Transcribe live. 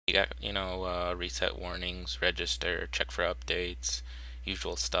You got, reset warnings, register, check for updates,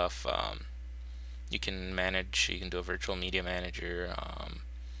 usual stuff. You can manage, you can do a virtual media manager,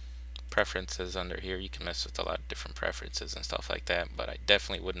 preferences under here. You can mess with a lot of different preferences and stuff like that, but I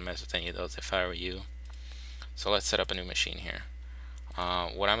definitely wouldn't mess with any of those if I were you. So let's set up a new machine here.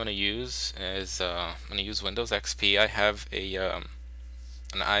 What I'm going to use is I'm going to use Windows XP. I have an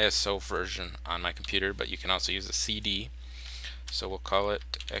ISO version on my computer, but you can also use a CD. So we'll call it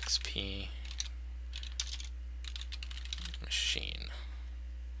XP machine.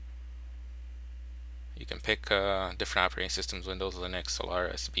 You can pick different operating systems: Windows, Linux,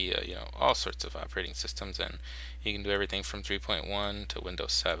 Solaris, VIA, all sorts of operating systems, and you can do everything from 3.1 to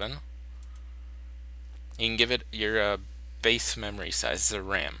Windows 7. You can give it your base memory size, the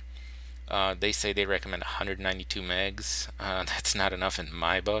RAM. They say they recommend 192 megs. That's not enough in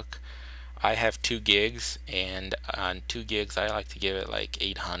my book. I have 2 gigs, and on 2 gigs I like to give it like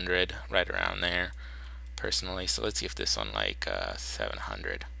 800, right around there, personally. So let's give this one like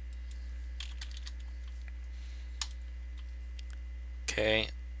 700. Okay,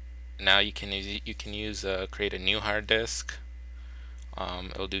 now you can use create a new hard disk.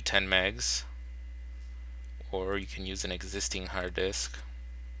 It'll do 10 megs, or you can use an existing hard disk.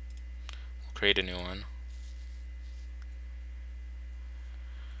 We'll create a new one.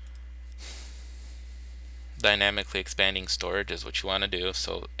 Dynamically expanding storage is what you want to do.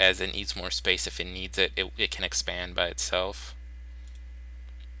 So as it needs more space, if it needs it, it can expand by itself.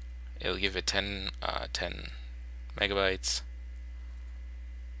 It'll give it 10 megabytes.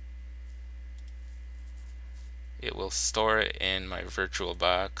 It will store it in my virtual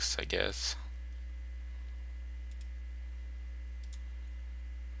box, I guess.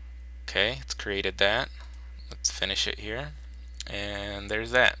 Okay, it's created that. Let's finish it here. And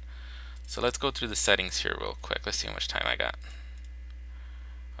there's that. So let's go through the settings here real quick. Let's see how much time I got.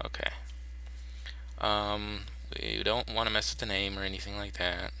 Okay. We don't want to mess with the name or anything like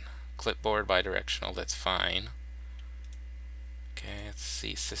that. Clipboard bidirectional, that's fine. Okay, let's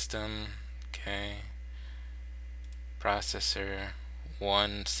see, system, okay. Processor,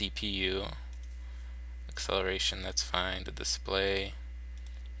 1 CPU. Acceleration, that's fine. The display,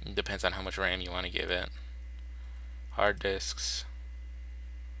 it depends on how much RAM you want to give it. Hard disks,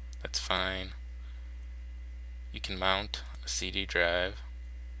 that's fine. You can mount a CD drive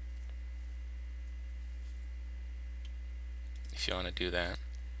if you want to do that.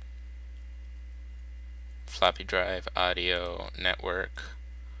 Floppy drive, audio, network.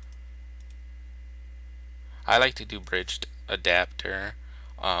 I like to do bridged adapter,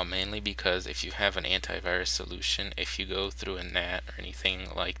 mainly because if you have an antivirus solution, if you go through a NAT or anything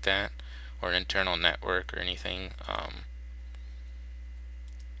like that, or an internal network or anything,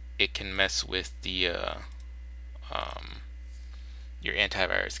 it can mess with the your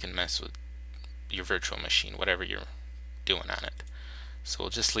antivirus can mess with your virtual machine, whatever you're doing on it. So we'll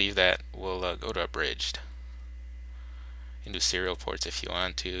just leave that. We'll go to abridged. You can do serial ports if you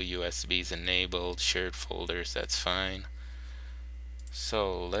want to. USBs enabled, shared folders, that's fine.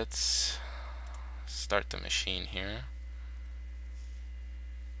 So let's start the machine here.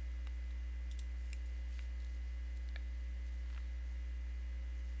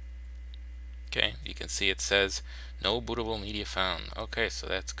 Okay, you can see it says no bootable media found. Okay, so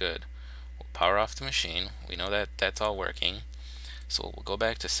that's good. We'll power off the machine. We know that that's all working. So we'll go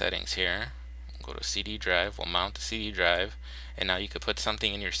back to settings here. We'll go to CD drive. We'll mount the CD drive. And now you could put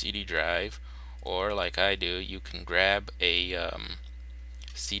something in your CD drive, or like I do, you can grab a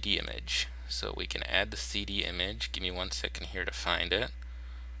CD image. So we can add the CD image. Give me 1 second here to find it.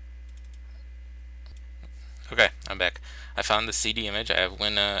 Okay, I'm back. I found the CD image. I have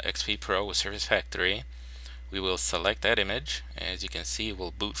WinXP Pro with Service Pack 3. We will select that image. As you can see,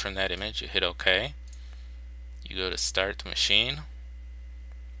 we'll boot from that image. You hit OK. You go to start the machine.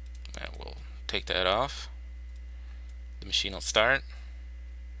 And we'll take that off. The machine will start.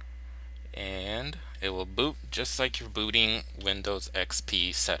 And it will boot just like you're booting Windows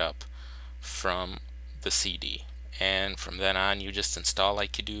XP setup from the CD. And from then on, you just install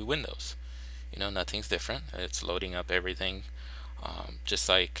like you do Windows. Nothing's different. It's loading up everything just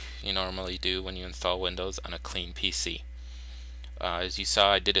like you normally do when you install Windows on a clean PC. As you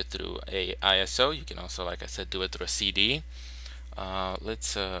saw, I did it through a ISO. You can also, like I said, do it through a CD.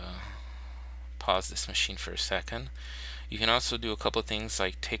 Let's pause this machine for a second. You can also do a couple of things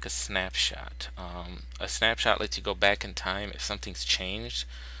like take a snapshot. A snapshot lets you go back in time if something's changed.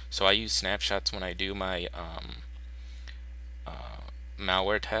 So I use snapshots when I do my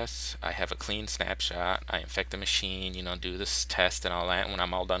malware tests. I have a clean snapshot. I infect the machine, do this test and all that. When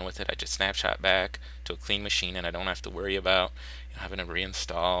I'm all done with it, I just snapshot back to a clean machine, and I don't have to worry about having to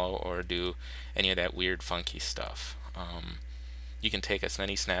reinstall or do any of that weird funky stuff. You can take as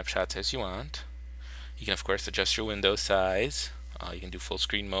many snapshots as you want. You can of course adjust your window size. You can do full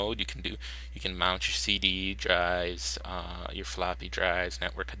screen mode. You can mount your CD drives, your floppy drives,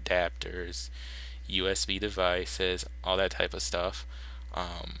 network adapters, USB devices, all that type of stuff.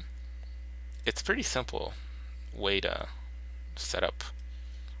 It's pretty simple way to set up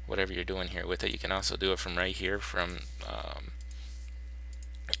whatever you're doing here with it. You can also do it from right here, from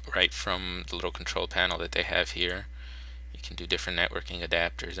right from the little control panel that they have here. You can do different networking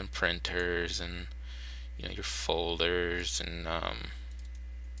adapters and printers and your folders and well,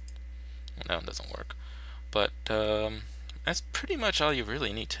 that one doesn't work. But that's pretty much all you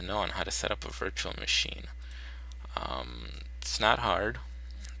really need to know on how to set up a virtual machine. It's not hard.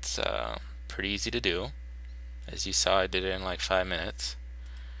 It's pretty easy to do. As you saw, I did it in like 5 minutes.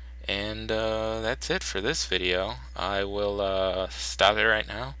 And that's it for this video. I will stop it right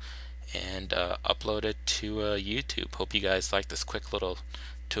now and upload it to YouTube. Hope you guys like this quick little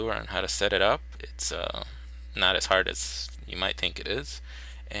tour on how to set it up. It's not as hard as you might think it is.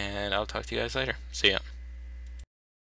 And I'll talk to you guys later. See ya.